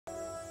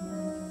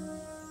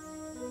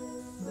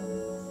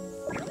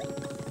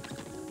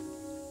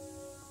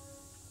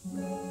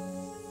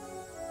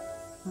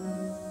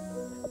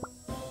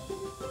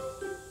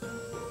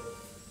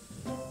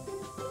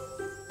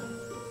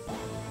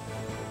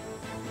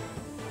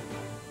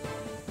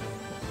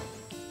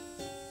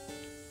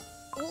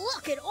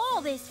Look at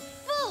all this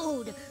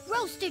food!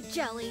 Roasted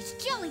jellies,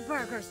 jelly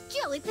burgers,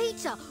 jelly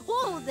pizza.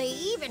 Oh, they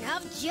even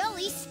have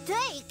jelly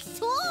steaks.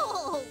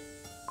 Oh!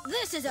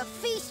 This is a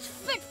feast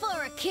fit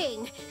for a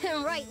king,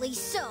 and rightly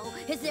so,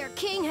 as their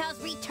king has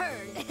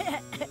returned.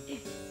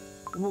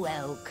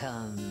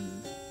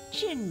 Welcome,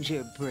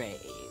 Ginger Brave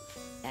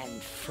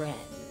and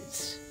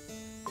friends.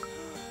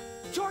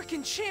 Dark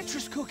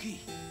Enchantress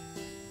Cookie!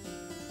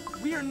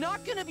 We are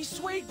not gonna be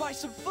swayed by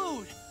some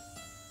food!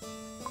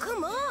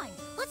 Come on,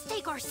 let's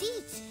take our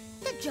seats.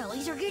 The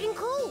jellies are getting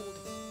cold.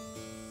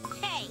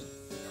 Hey,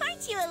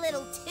 aren't you a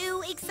little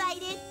too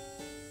excited?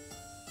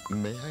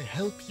 May I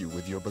help you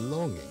with your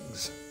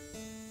belongings?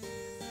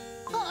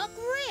 A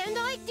grand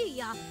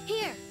idea.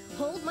 Here,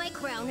 hold my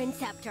crown and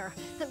scepter.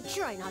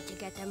 Try not to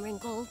get them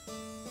wrinkled.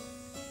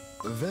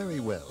 Very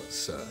well,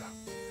 sir.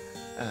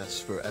 As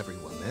for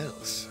everyone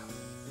else,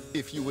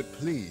 if you would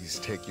please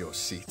take your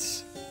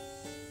seats.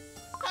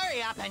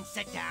 Hurry up and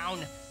sit down.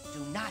 Do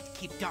not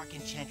keep Dark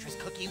Enchantress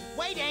Cookie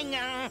waiting.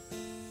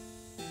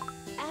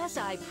 As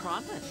I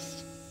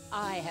promised,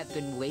 I have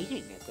been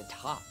waiting at the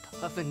top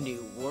of a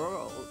new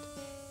world.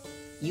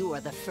 You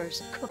are the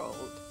first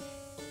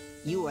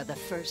You are the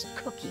first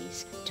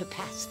cookies to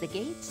pass the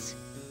gates.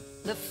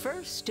 The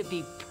first to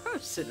be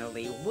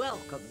personally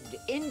welcomed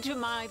into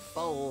my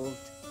fold.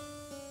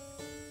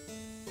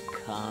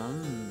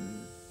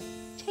 Come,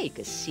 take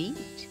a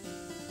seat.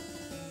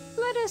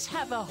 Let us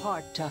have a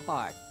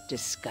heart-to-heart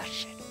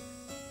discussion.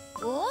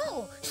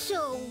 Oh,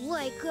 so,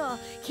 like,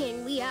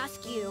 can we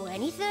ask you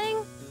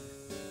anything?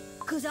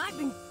 'Cause I've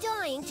been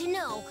dying to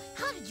know,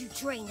 how did you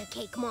train the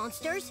cake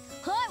monsters?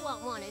 I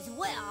want one as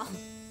well.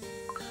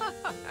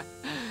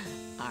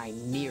 I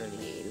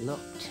merely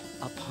looked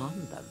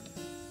upon them.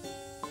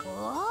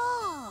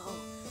 Oh,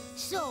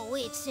 so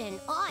it's an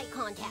eye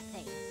contact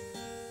thing.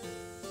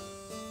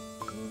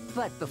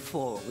 But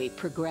before we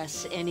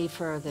progress any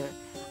further,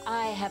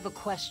 I have a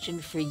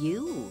question for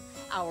you,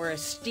 our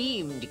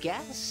esteemed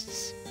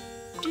guests.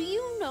 Do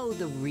you know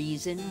the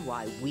reason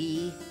why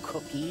we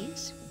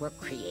cookies were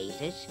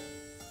created?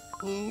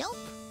 Nope.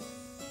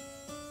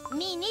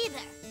 Me neither.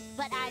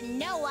 But I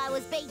know I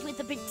was baked with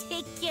a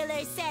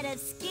particular set of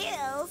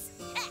skills.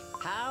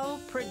 How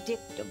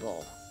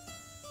predictable.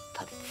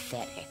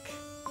 Pathetic.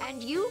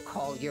 And you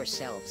call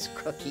yourselves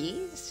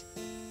cookies?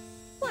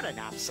 What an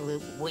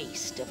absolute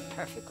waste of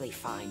perfectly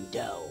fine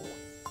dough.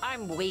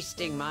 I'm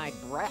wasting my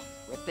breath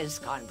with this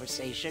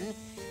conversation.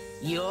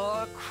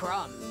 Your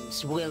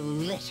crumbs will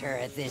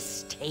litter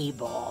this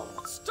table.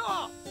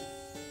 Stop!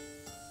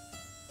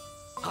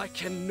 I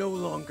can no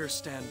longer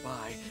stand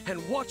by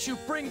and watch you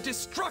bring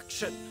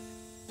destruction!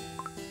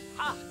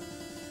 Ha!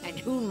 And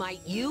who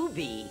might you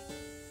be?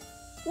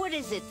 What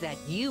is it that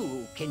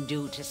you can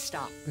do to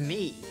stop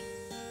me?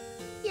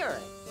 You're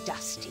a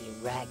dusty,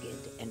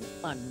 ragged, and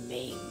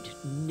unnamed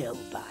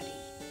nobody.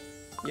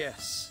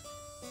 Yes.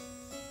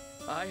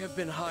 I have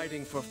been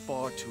hiding for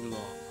far too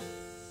long.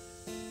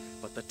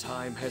 But the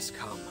time has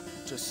come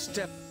to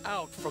step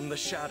out from the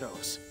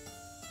shadows.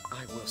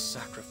 I will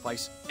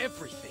sacrifice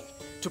everything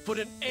to put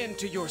an end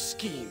to your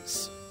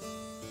schemes.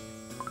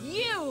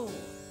 You!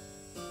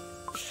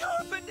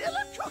 Pure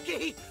vanilla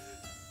cookie!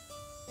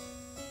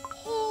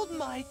 Hold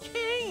my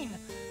cane!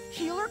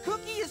 Healer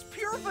Cookie is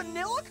pure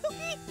vanilla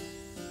cookie?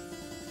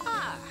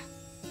 Ah,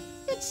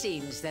 it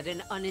seems that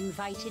an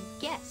uninvited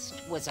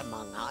guest was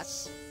among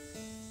us.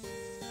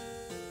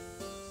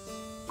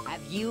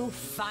 Have you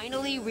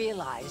finally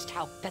realized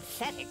how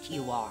pathetic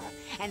you are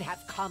and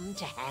have come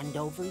to hand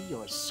over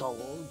your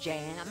soul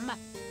jam?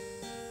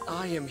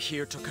 I am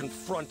here to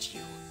confront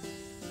you.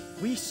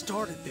 We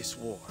started this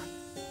war.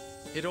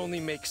 It only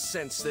makes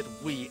sense that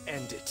we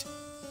end it.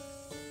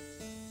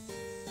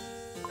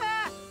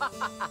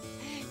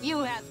 You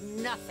have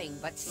nothing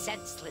but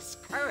senseless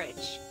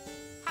courage.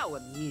 How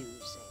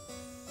amusing.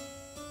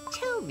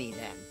 Tell me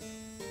then,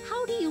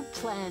 how do you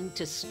plan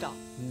to stop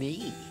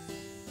me?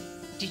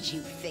 Did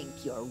you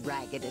think your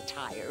ragged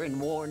attire and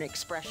worn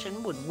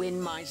expression would win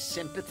my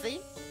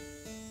sympathy?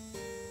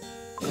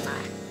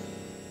 Ah,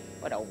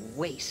 what a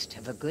waste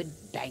of a good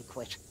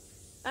banquet.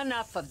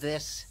 Enough of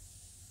this.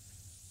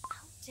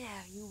 How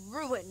dare you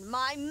ruin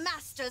my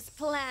master's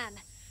plan?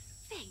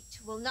 Fate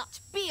will not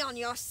be on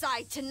your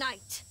side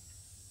tonight.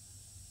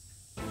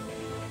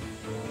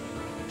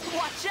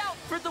 Watch out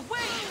for the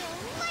wave!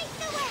 Light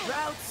the way!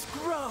 Roots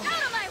grow!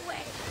 Out of my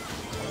way!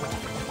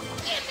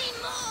 Give me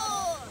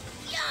more!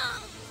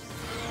 Yum!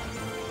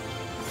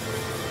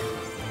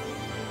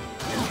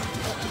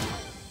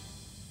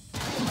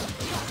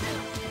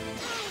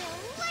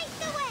 Light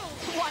the way!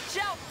 Watch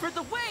out for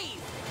the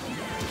wave!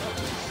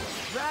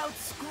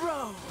 Roots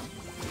grow!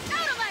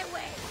 Out of my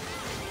way!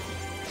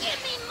 Give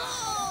me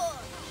more!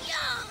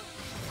 Yum!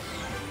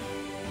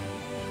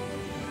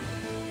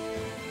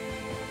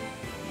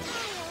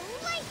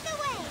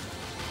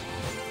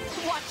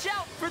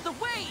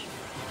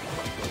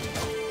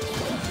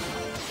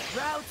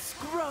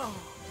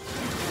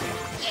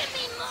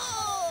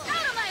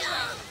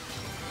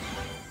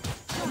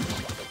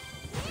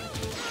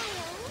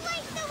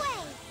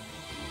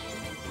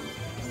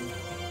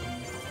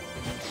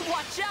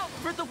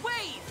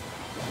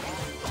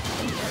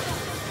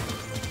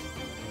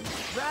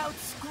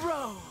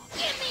 grow!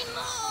 Give me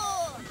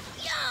more!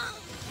 Yum!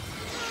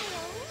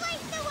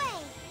 Right the way!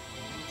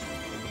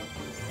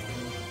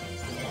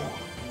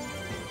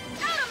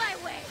 Out of my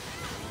way!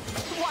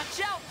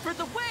 Watch out for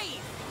the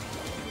wave!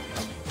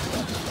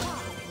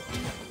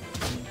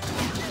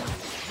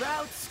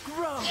 Sprouts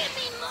grow! Give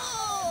me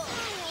more!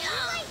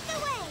 Yum! Right the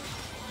way!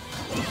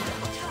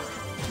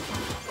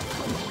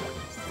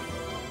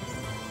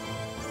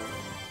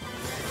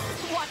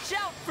 Watch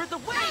out for the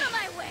wave! Out of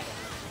my way!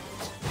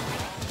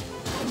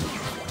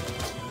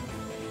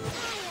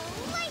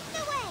 Right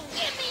the way!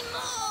 Give me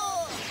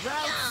more!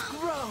 Sprouts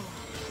grow!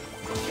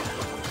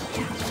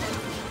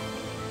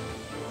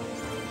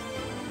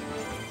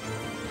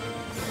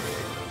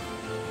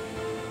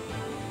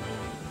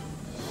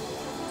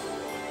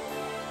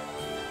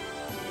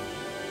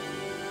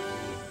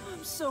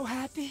 I'm so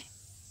happy.